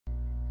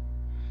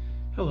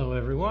Hello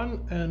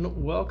everyone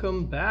and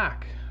welcome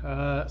back.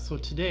 So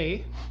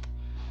today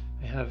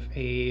I have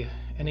a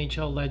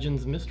NHL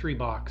Legends mystery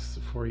box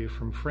for you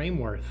from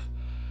Frameworth.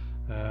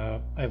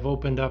 I've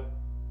opened up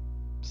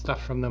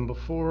stuff from them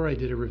before. I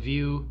did a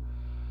review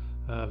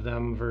of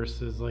them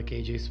versus like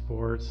AJ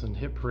Sports and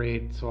Hit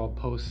Parade, so I'll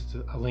post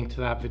a link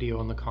to that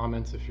video in the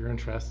comments if you're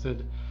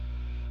interested.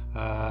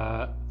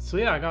 So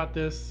yeah, I got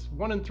this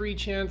 1 in 3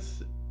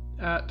 chance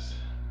at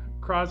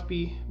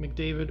Crosby,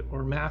 McDavid,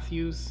 or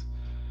Matthews.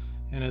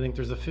 And I think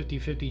there's a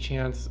 50-50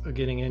 chance of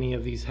getting any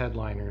of these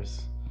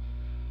headliners.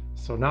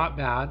 So not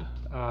bad.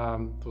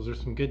 Those are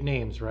some good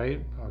names, right?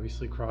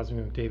 Obviously Crosby,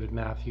 McDavid,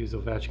 Matthews,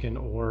 Ovechkin,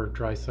 or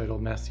Draisaitl,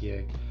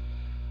 Messier.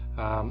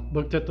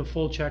 Looked at the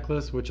full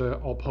checklist, which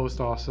I'll post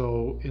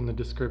also in the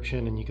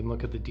description, and you can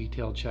look at the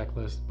detailed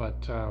checklist.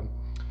 But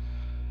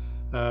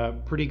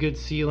pretty good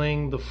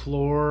ceiling. The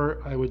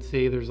floor, I would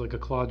say there's like a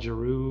Claude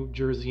Giroux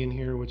jersey in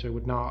here, which I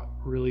would not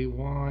really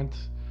want.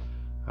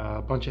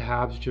 A bunch of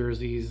Habs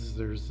jerseys.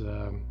 There's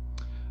a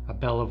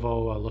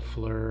Beliveau, a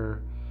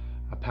Lafleur,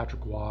 a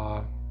Patrick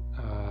Waugh,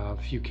 a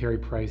few Carey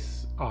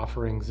Price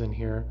offerings in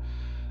here.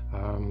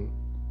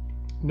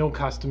 No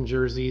custom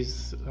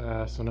jerseys,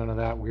 so none of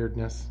that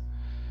weirdness.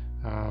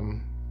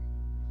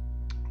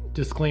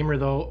 Disclaimer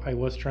though, I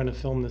was trying to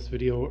film this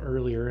video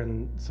earlier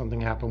and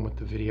something happened with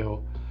the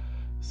video.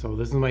 So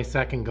this is my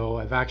second go.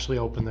 I've actually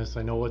opened this.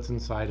 I know what's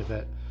inside of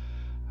it.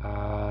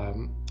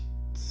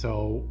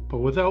 But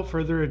without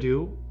further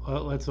ado,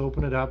 let's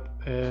open it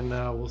up and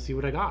we'll see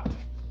what I got.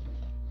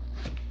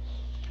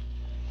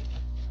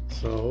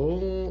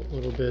 So, a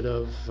little bit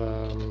of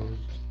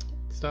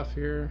stuff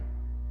here.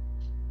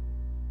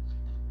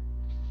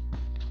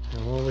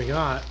 And what we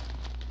got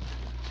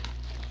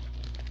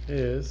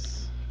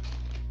is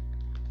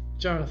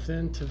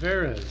Jonathan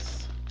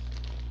Tavares.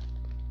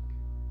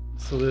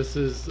 So this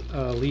is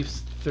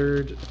Leafs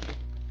third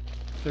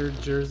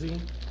jersey.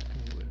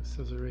 It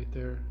says it right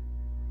there.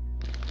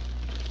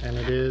 And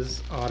it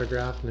is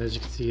autographed, and as you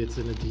can see, it's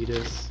in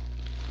Adidas.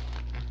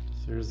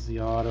 So there's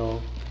the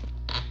auto,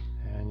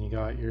 and you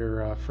got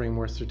your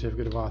Frameworth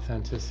certificate of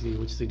authenticity,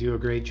 which they do a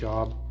great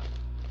job.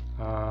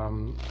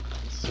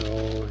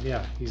 So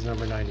yeah, he's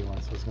number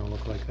 91, so it's gonna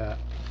look like that.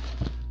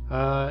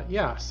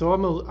 Yeah, so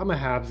I'm a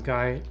Habs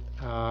guy.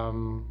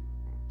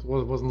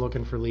 Wasn't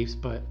looking for Leafs,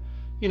 but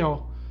you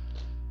know,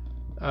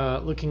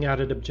 looking at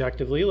it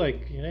objectively,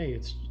 like, you know,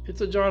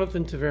 it's a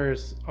Jonathan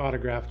Tavares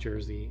autographed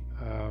jersey,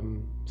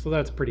 so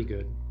that's pretty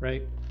good,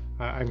 right?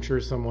 I'm sure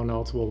someone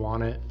else will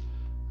want it.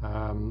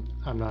 I'm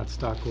not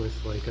stuck with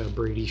like a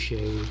Brady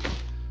Shea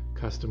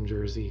custom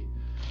jersey,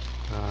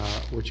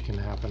 which can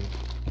happen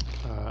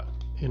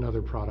in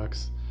other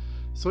products.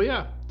 So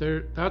yeah,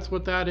 that's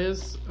what that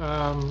is.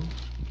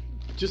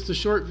 Just a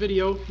short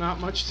video, not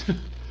much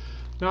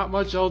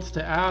else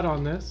to add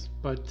on this,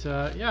 but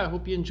yeah, I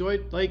hope you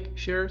enjoyed. Like,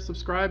 share,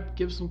 subscribe,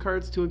 give some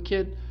cards to a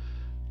kid.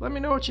 Let me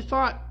know what you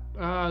thought.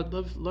 I'd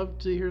love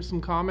to hear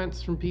some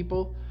comments from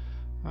people.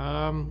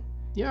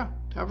 Yeah,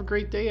 have a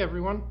great day,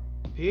 everyone.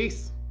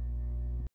 Peace.